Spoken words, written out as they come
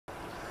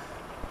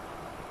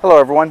Hello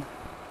everyone.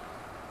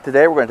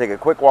 Today we're going to take a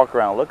quick walk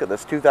around look at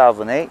this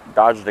 2008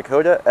 Dodge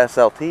Dakota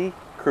SLT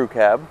Crew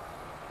Cab.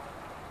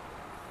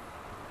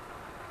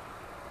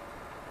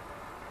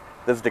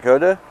 This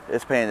Dakota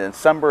is painted in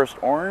sunburst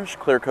orange,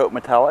 clear coat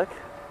metallic.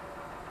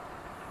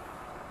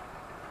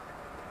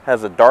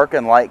 Has a dark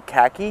and light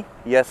khaki,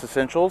 Yes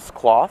Essentials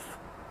cloth.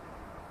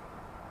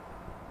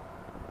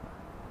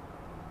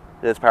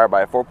 It is powered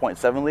by a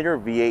 4.7 liter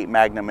V8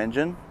 Magnum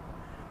engine.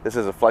 This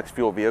is a flex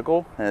fuel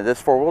vehicle and it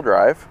is four-wheel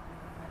drive.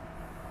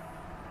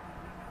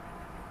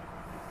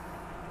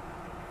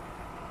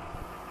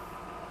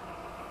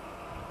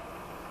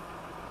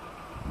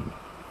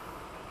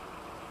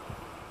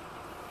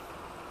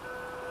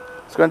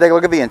 Let's go and take a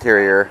look at the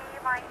interior.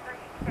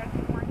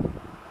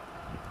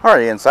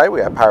 Alright, inside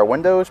we have power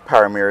windows,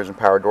 power mirrors, and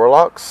power door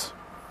locks.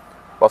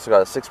 We've also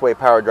got a 6-way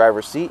power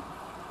driver's seat.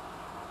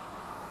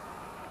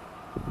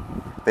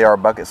 They are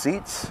bucket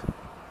seats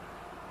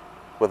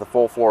with a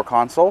full floor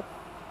console.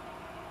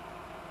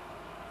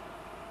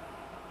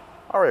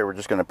 Alright, we're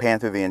just going to pan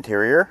through the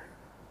interior.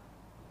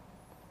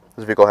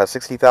 This vehicle has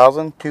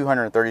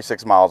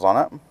 60,236 miles on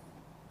it.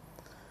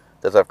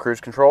 Does have cruise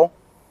control,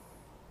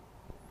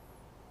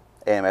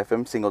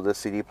 AM/FM single disc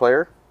CD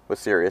player with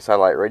Sirius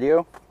satellite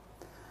radio,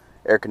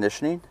 air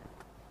conditioning,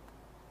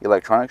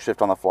 electronic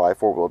shift on the fly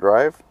 4-wheel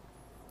drive,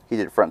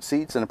 heated front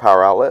seats, and a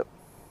power outlet.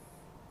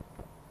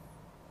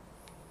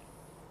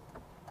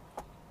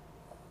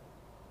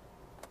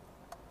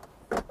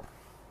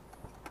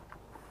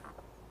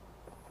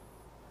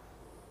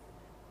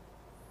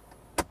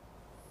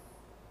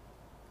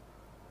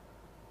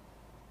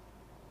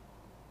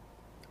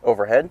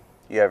 Overhead,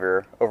 you have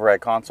your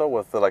overhead console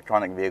with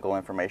electronic vehicle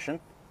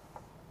information.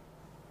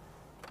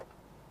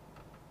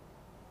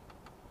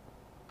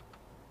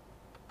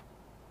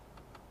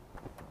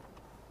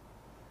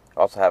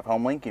 Also have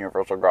home link,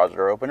 universal garage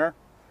door opener,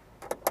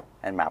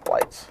 and map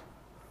lights.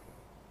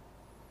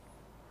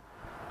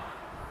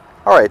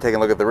 Alright, taking a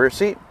look at the rear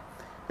seat.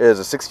 It is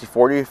a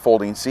 60/40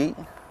 folding seat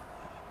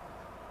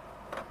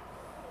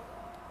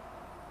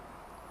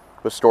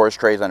with storage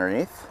trays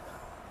underneath.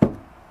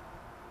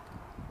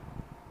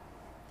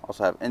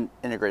 Also have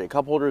integrated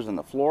cup holders in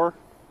the floor.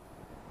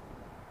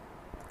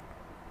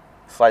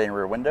 Sliding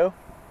rear window.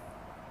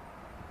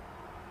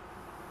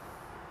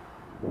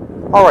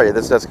 Alrighty,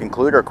 this does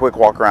conclude our quick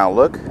walk around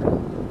look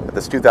at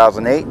this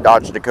 2008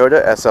 Dodge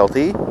Dakota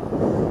SLT.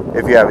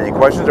 If you have any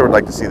questions or would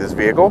like to see this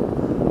vehicle,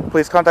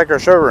 please contact our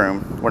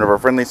showroom. One of our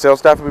friendly sales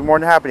staff will be more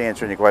than happy to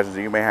answer any questions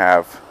that you may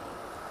have.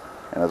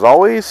 And as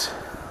always,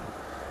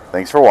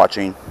 thanks for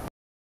watching.